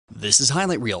This is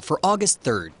Highlight Reel for August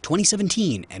 3rd,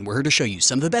 2017, and we're here to show you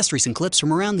some of the best recent clips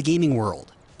from around the gaming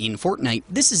world. In Fortnite,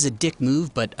 this is a dick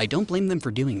move, but I don't blame them for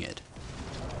doing it.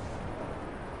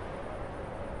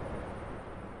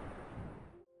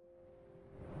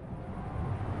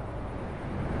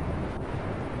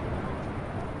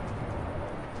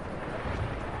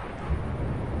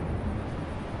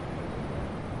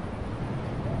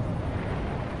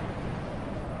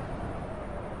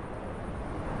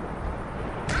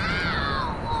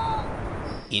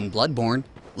 In Bloodborne,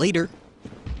 later.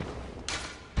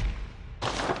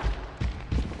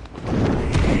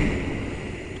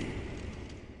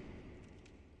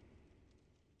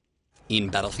 In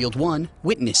Battlefield 1,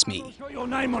 Witness Me. Got your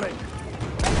name on it.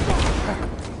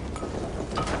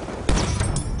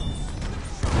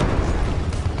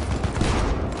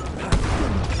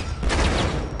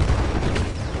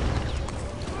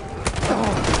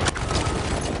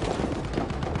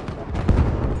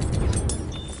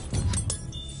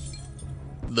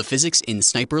 The physics in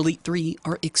Sniper Elite 3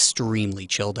 are extremely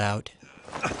chilled out.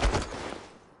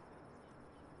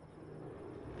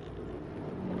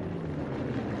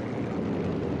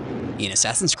 In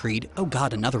Assassin's Creed, oh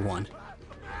god, another one.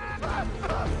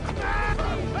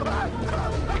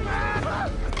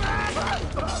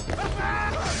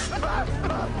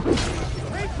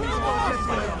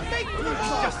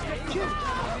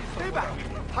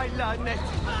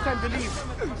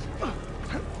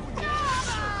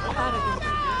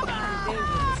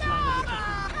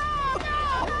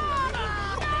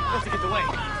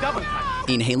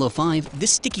 In Halo 5,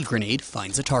 this sticky grenade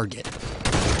finds a target.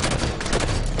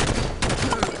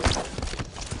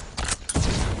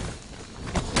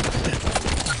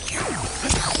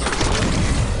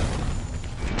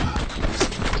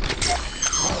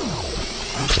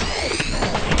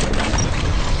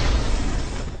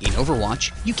 In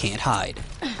Overwatch, you can't hide.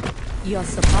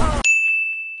 Yasukima.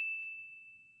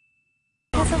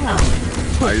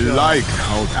 I like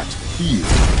how that feels.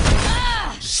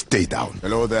 Stay down.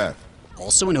 Hello there.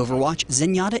 Also in Overwatch,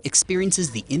 Zenyatta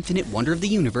experiences the infinite wonder of the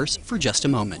universe for just a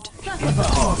moment.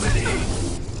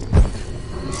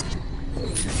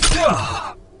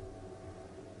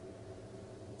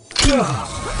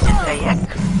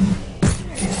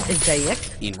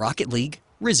 In Rocket League,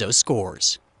 Rizzo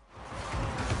scores.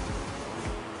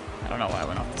 I don't know why I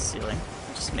went off the ceiling.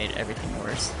 It just made everything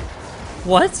worse.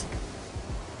 What?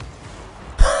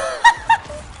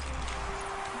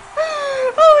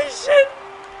 Holy shit!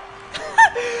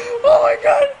 Oh my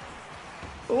god!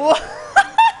 What?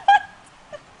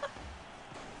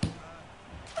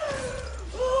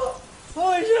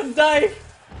 Holy shit, I'm dying!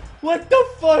 What the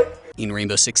fuck? In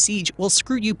Rainbow Six Siege, well,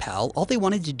 screw you, pal. All they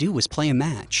wanted to do was play a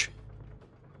match.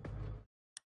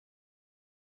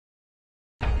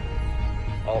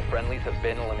 All friendlies have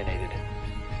been eliminated.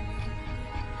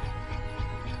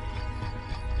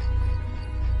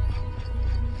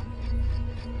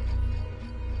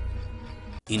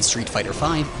 In Street Fighter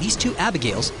V, these two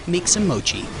Abigails make some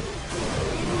mochi.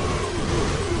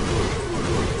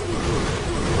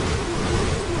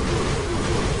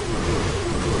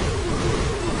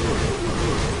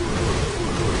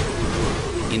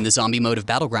 In the zombie mode of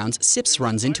Battlegrounds, Sips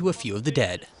runs into a few of the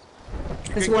dead.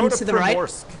 There's one to the right.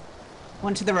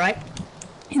 One to the right.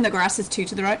 In the grass is two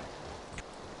to the right.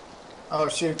 Oh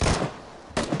shoot.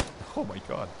 Oh my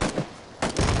god.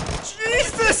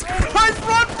 Jesus Christ,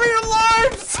 run for your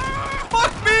lives!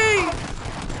 Fuck me!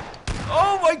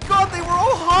 Oh my god, they were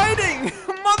all hiding!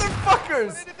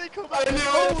 Motherfuckers! Where did they come out?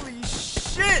 Holy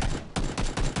shit!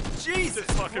 Jesus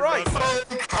Christ!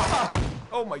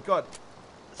 Oh my god.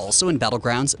 Also in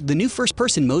Battlegrounds, the new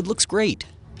first-person mode looks great.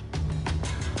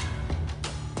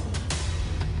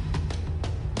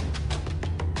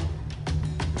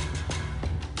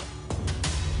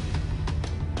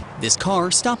 This car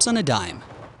stops on a dime.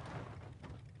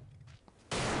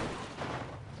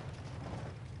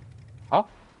 Huh?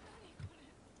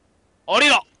 降り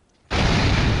ろ！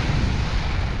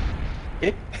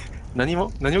え？何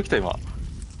起きた今？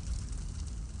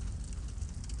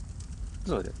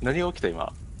ちょっと待って、何が起きた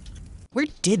今？ Where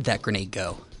did that grenade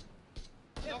go?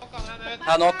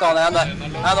 Han knockar en.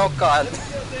 Han knockar en.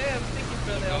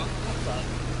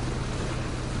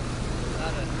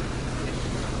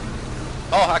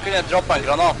 Her kunne jeg droppe en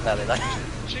granat nedi der.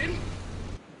 Chill.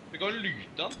 Vi kan lute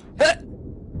den.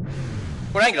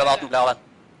 Hvor den granaten ble av den?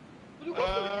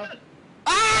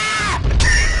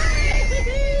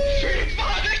 Fy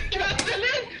faen, det kødd,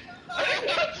 eller?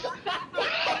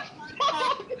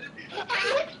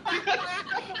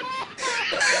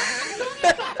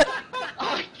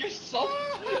 Ikke sant?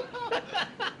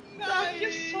 Det er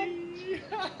ikke sant.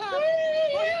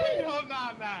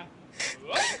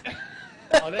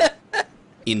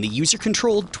 In the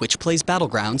user-controlled Twitch Plays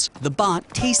Battlegrounds, the bot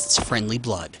tastes friendly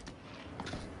blood.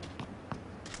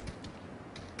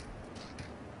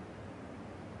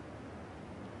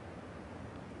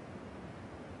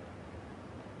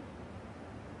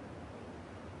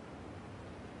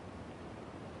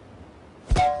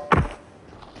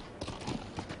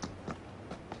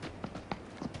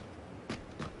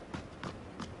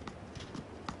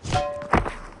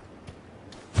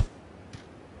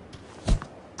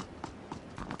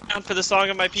 For the song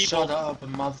of my people. Shut up,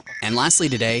 motherfucker. And lastly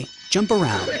today, jump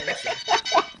around.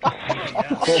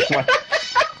 Oh my.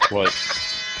 What?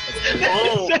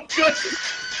 Oh.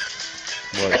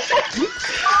 What?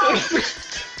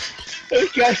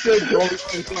 This guy said go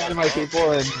to my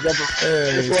people and jump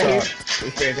around.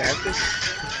 It's fantastic.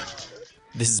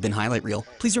 This has been Highlight Reel.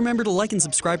 Please remember to like and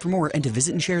subscribe for more and to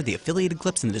visit and share the affiliated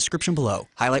clips in the description below.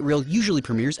 Highlight Reel usually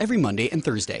premieres every Monday and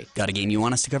Thursday. Got a game you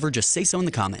want us to cover? Just say so in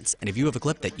the comments. And if you have a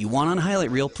clip that you want on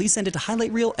Highlight Reel, please send it to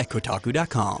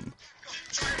highlightreel@kotaku.com.